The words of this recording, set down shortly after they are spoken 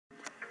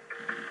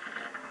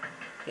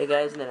Hey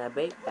guys, and then I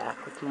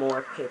back with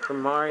more Paper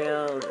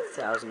Mario, the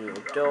 1,000-Year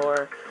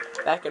Door,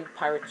 back in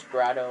Pirate's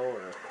Grotto,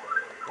 or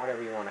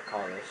whatever you want to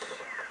call this.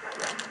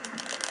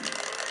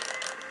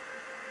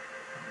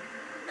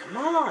 Come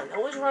on, they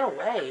always run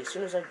away as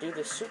soon as I do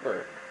this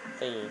super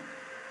thingy.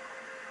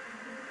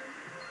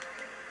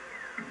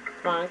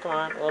 Come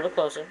on, a little bit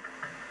closer.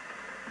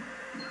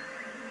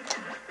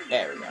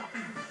 There we go.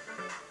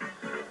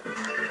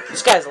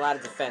 This guy has a lot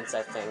of defense,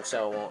 I think,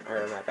 so it won't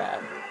hurt him that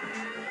bad.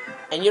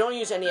 And you don't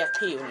use any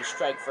FP when you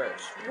strike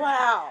first.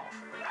 Wow!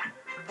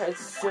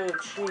 That's so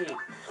cheap.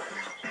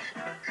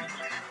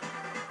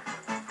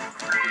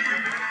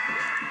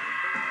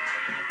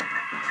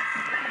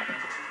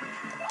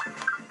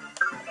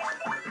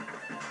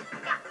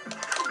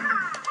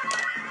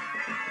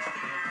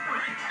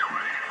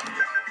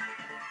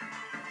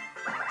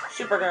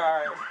 Super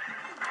guard!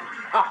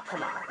 Oh,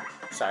 come on.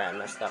 Sorry, I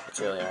messed up.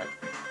 It's really hard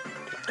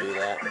to do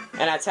that.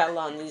 And I tell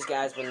on these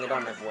guys when they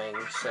don't have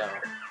wings, so...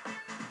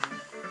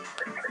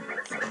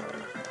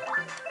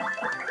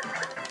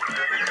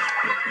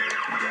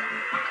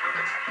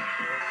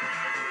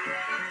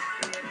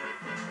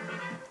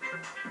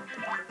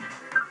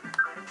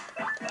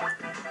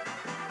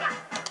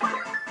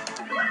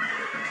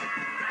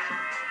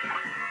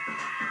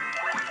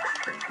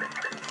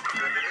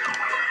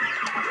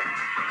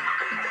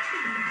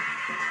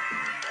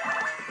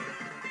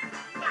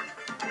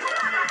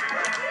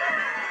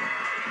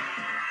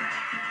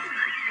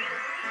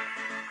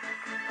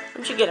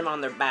 Once you get them on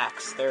their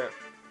backs, they're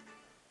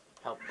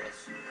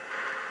helpless.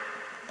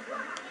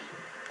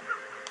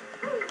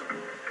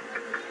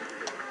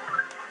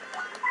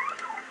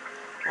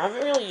 I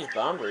haven't really used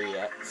Bomber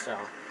yet, so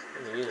I'm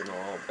going to use them a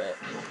little bit.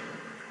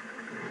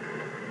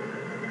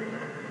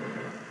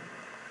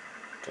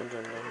 Dun,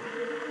 dun, dun.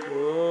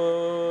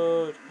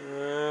 Oh,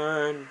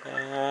 turn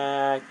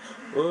back.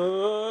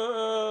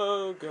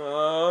 Oh,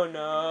 go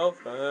no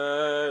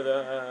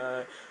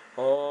further.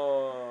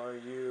 Or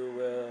you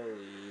will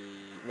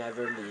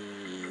never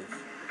leave.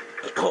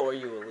 Or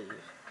you will leave.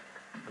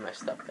 I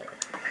messed up there.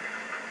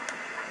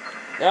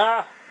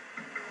 Ah!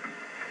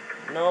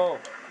 No.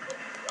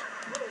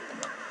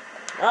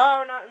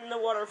 Oh, not in the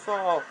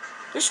waterfall.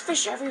 There's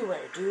fish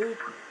everywhere, dude.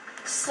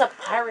 This is a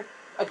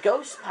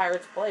ghost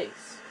pirate's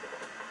place.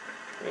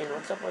 I mean,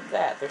 what's up with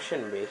that? There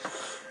shouldn't be.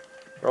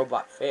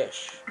 Robot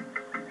fish.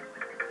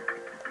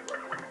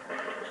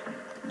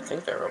 I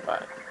think they're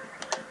robot.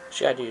 What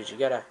you gotta do is you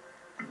gotta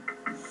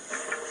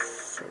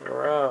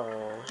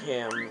throw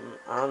him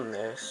on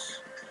this.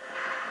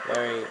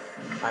 I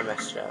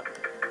messed it up.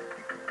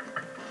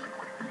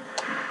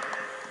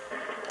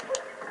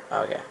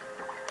 Okay.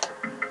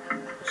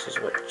 This is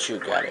what you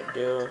gotta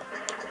do.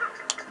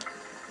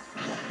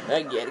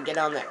 I gotta get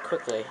on that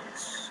quickly.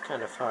 It's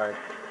kind of hard.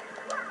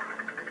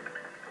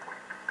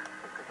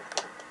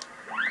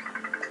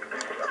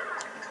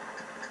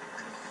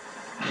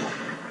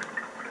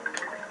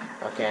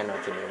 Okay, I know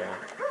what to do now.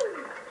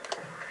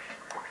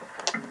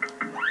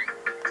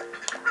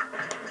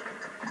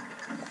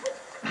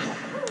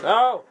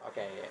 Oh!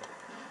 Okay, yeah.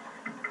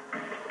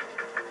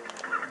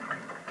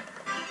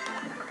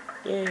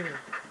 Yay.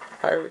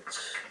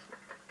 Pirates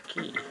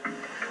key.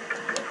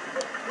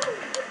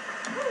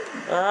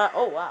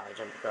 Oh wow, I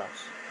jumped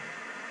across.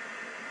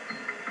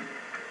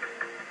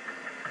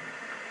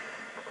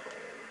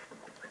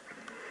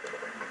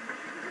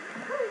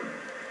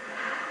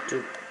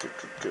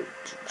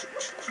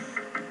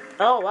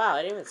 Oh wow,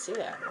 I didn't even see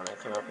that when I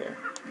came up here.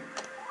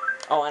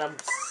 Oh, and I'm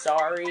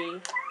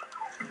sorry,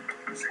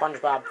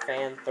 SpongeBob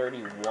fan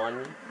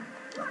 31.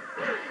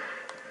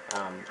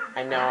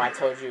 I know I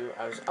told you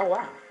I was. Oh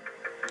wow,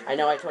 I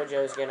know I told you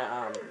I was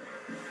gonna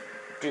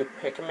do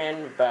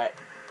Pikmin, but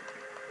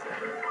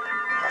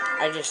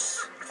I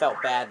just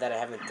felt bad that I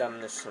haven't done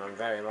this in a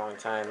very long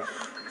time.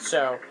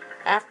 So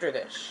after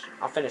this,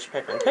 I'll finish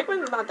Pikmin.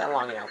 Pikmin's not that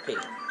long in LP.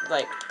 It's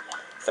like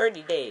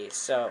 30 days,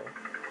 so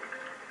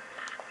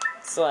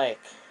it's like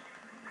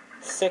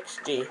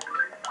 60.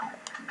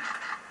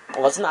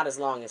 Well, it's not as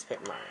long as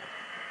Paper Mario.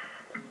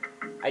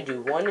 I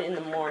do one in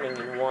the morning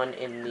and one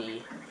in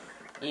the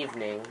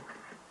evening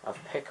of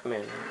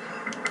Pikmin.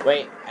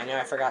 Wait, I know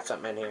I forgot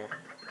something in here.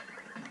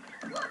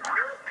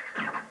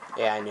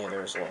 Yeah, I knew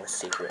there was a little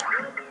secret.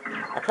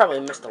 I probably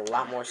missed a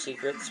lot more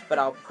secrets, but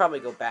I'll probably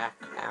go back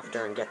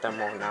after and get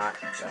them or not,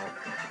 so.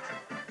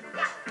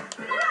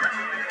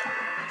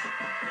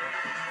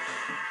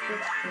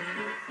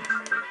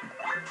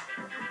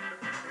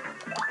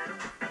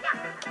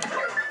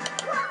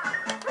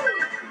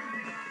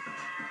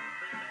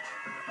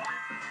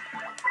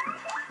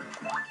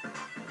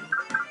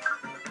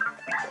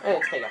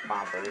 Let's take a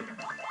bomber.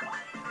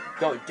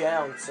 Go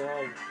down,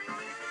 son.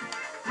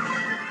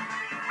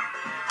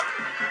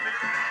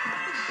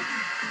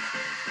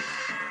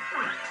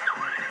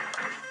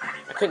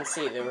 I couldn't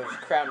see. There was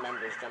crowd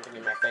members jumping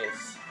in my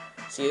face.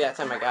 See, that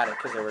time I got it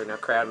because there were no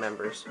crowd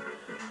members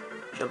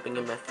jumping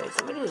in my face.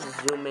 I'm going to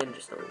zoom in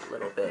just a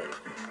little bit.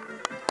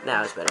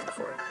 Now it's better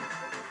before.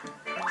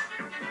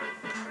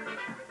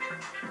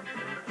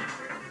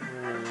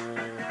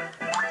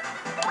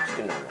 Let's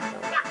do normal.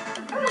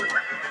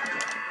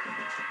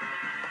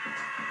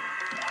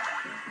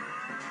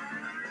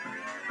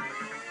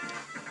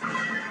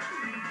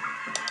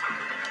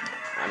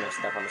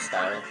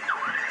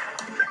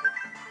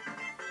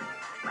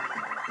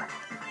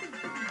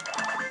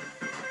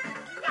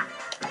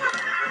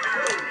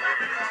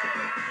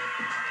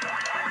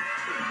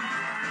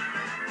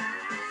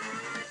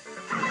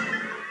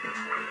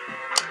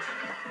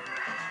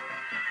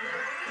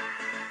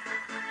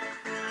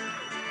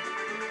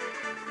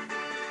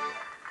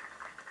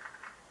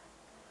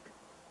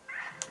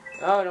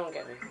 Oh, don't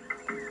get me.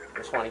 I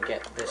just want to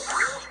get this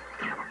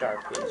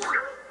dark piece.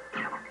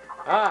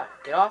 Ah,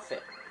 get off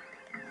it.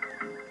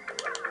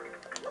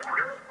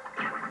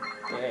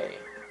 Yay.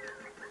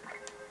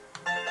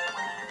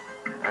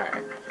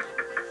 Alright.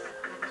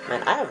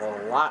 Man, I have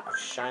a lot of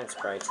shine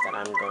sprites that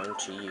I'm going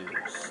to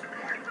use.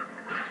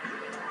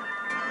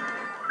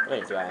 How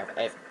many do I have?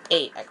 I have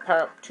 8. I can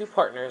power up 2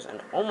 partners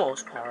and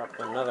almost power up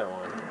another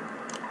one.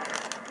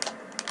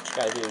 What you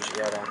gotta do is you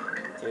gotta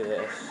do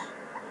this.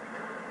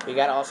 You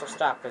gotta also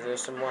stop because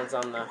there's some ones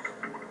on the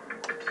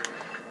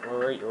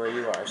where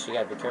you are, so you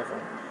gotta be careful.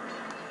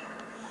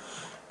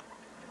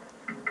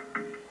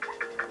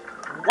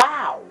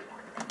 Wow!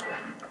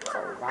 That's a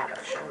lot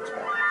of shine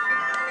sprites.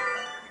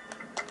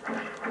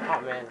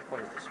 Oh man, the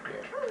point is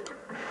disappeared.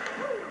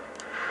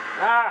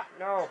 Ah,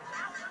 no!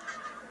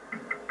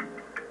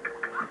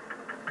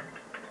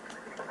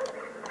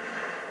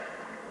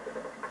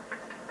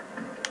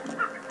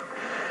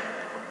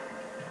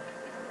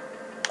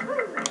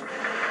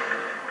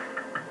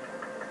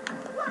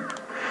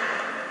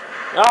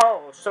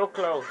 No, so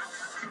close.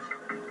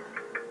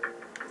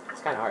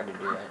 It's kind of hard to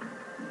do that.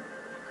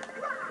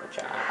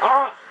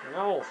 Ah,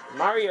 no,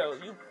 Mario,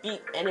 you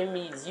beat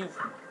enemies. You've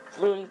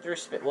flown through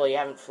space. Well, you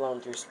haven't flown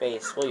through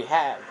space. Well, you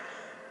have,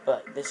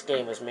 but this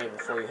game was made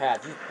before you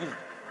have. You've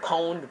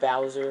pwned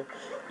Bowser.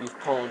 You've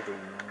pwned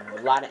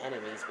a lot of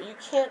enemies, but you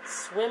can't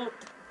swim.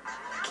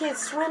 You can't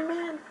swim,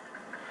 man.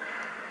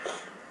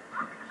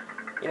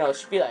 You know, it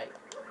should be like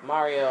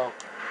Mario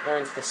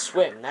learns to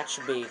swim. That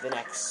should be the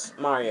next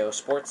Mario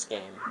sports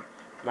game.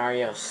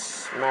 Mario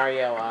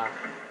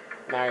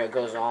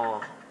goes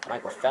all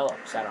Michael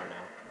Phelps. I don't know.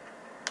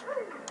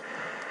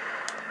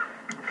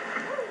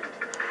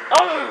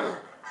 Oh!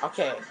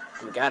 Okay,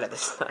 we got it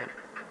this time.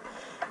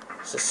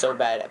 This is so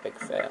bad, epic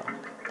fail.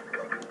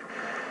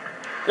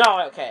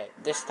 No, okay,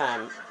 this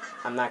time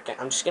I'm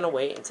just gonna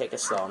wait and take it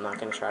slow. I'm not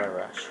gonna try to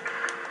rush.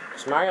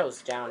 Because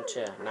Mario's down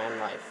to 9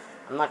 life.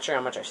 I'm not sure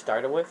how much I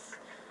started with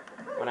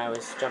when I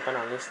was jumping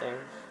on these things.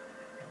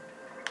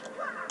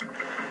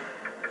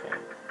 Okay.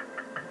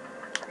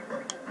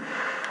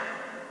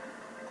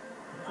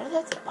 Why did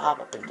that have to bob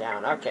up and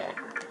down? Okay.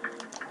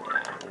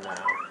 Yeah, no.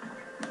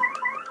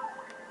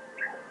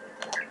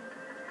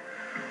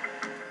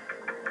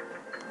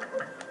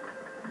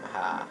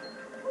 Aha.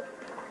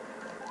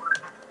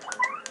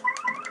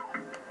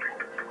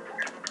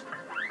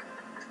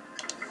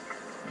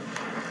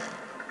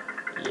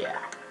 Yeah.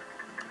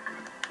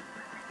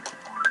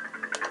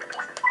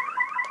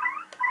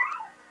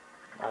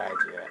 Why'd I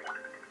do it?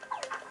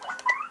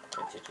 I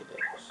did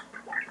this.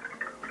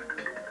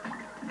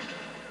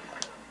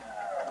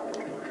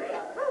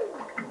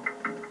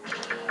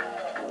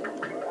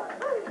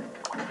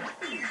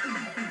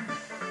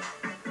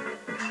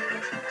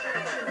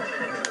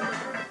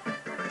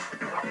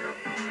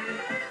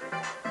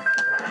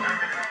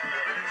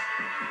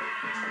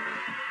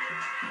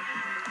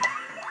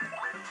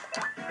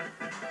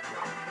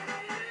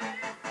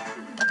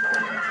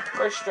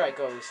 First strike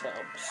always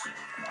helps.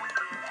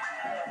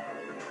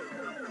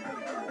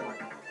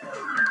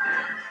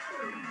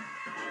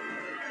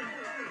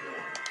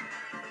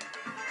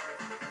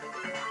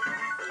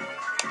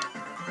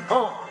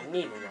 Oh, I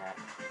needed that.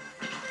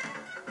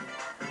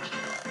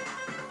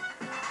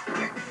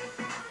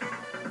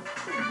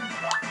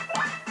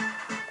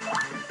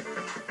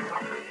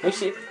 You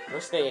see, at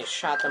least they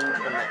shot them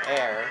up in the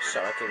air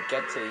so I could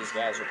get to these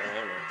guys with the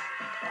hammer.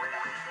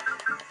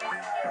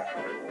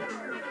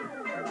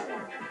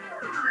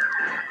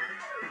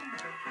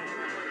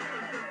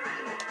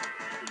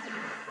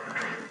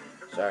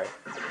 Sorry.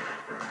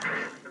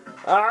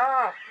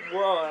 Ah!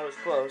 Whoa, that was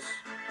close.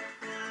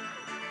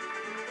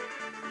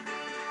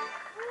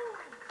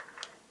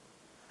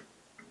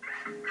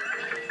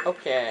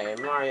 Okay,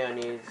 Mario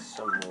needs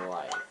some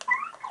life.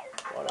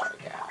 What do I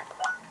got?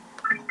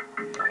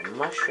 Got a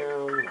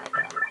mushroom, I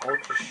got an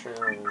ultra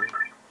shroom,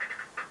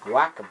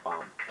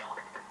 whack-a-bump.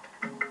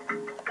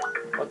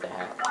 What the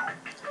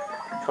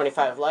heck?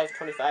 25 life,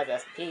 25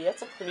 FP,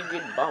 that's a pretty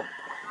good bump.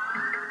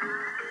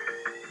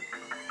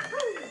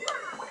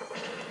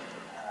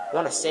 I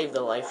want to save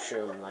the life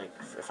shroom, like,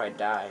 if I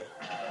die.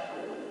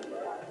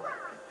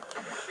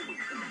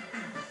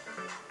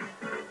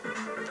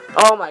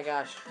 Oh my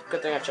gosh,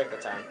 good thing I checked the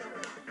time.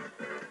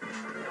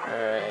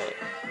 Alright.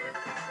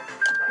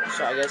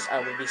 So I guess I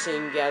will be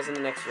seeing you guys in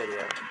the next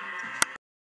video.